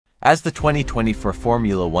As the 2024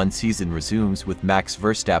 Formula One season resumes with Max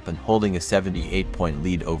Verstappen holding a 78-point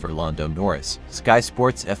lead over Lando Norris, Sky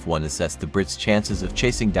Sports F1 assessed the Brit's chances of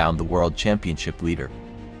chasing down the World Championship leader.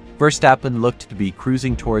 Verstappen looked to be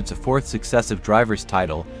cruising towards a fourth successive driver's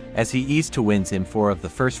title as he eased to wins in 4 of the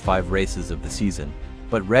first 5 races of the season,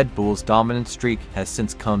 but Red Bull's dominant streak has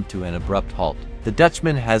since come to an abrupt halt. The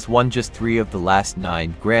Dutchman has won just 3 of the last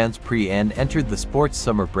 9 Grands Prix and entered the sports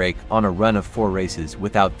summer break on a run of 4 races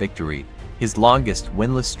without victory, his longest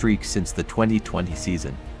winless streak since the 2020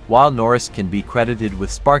 season. While Norris can be credited with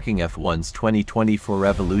sparking F1's 2024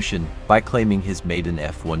 revolution by claiming his maiden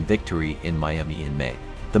F1 victory in Miami in May,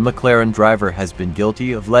 the McLaren driver has been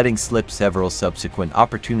guilty of letting slip several subsequent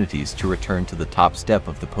opportunities to return to the top step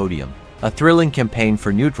of the podium. A thrilling campaign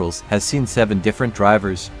for neutrals has seen 7 different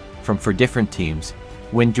drivers from 4 different teams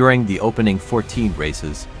win during the opening 14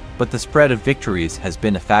 races, but the spread of victories has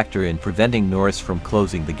been a factor in preventing Norris from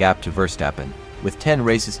closing the gap to Verstappen. With 10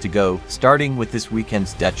 races to go, starting with this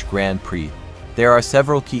weekend's Dutch Grand Prix, there are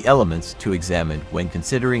several key elements to examine when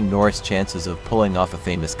considering Norris' chances of pulling off a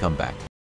famous comeback.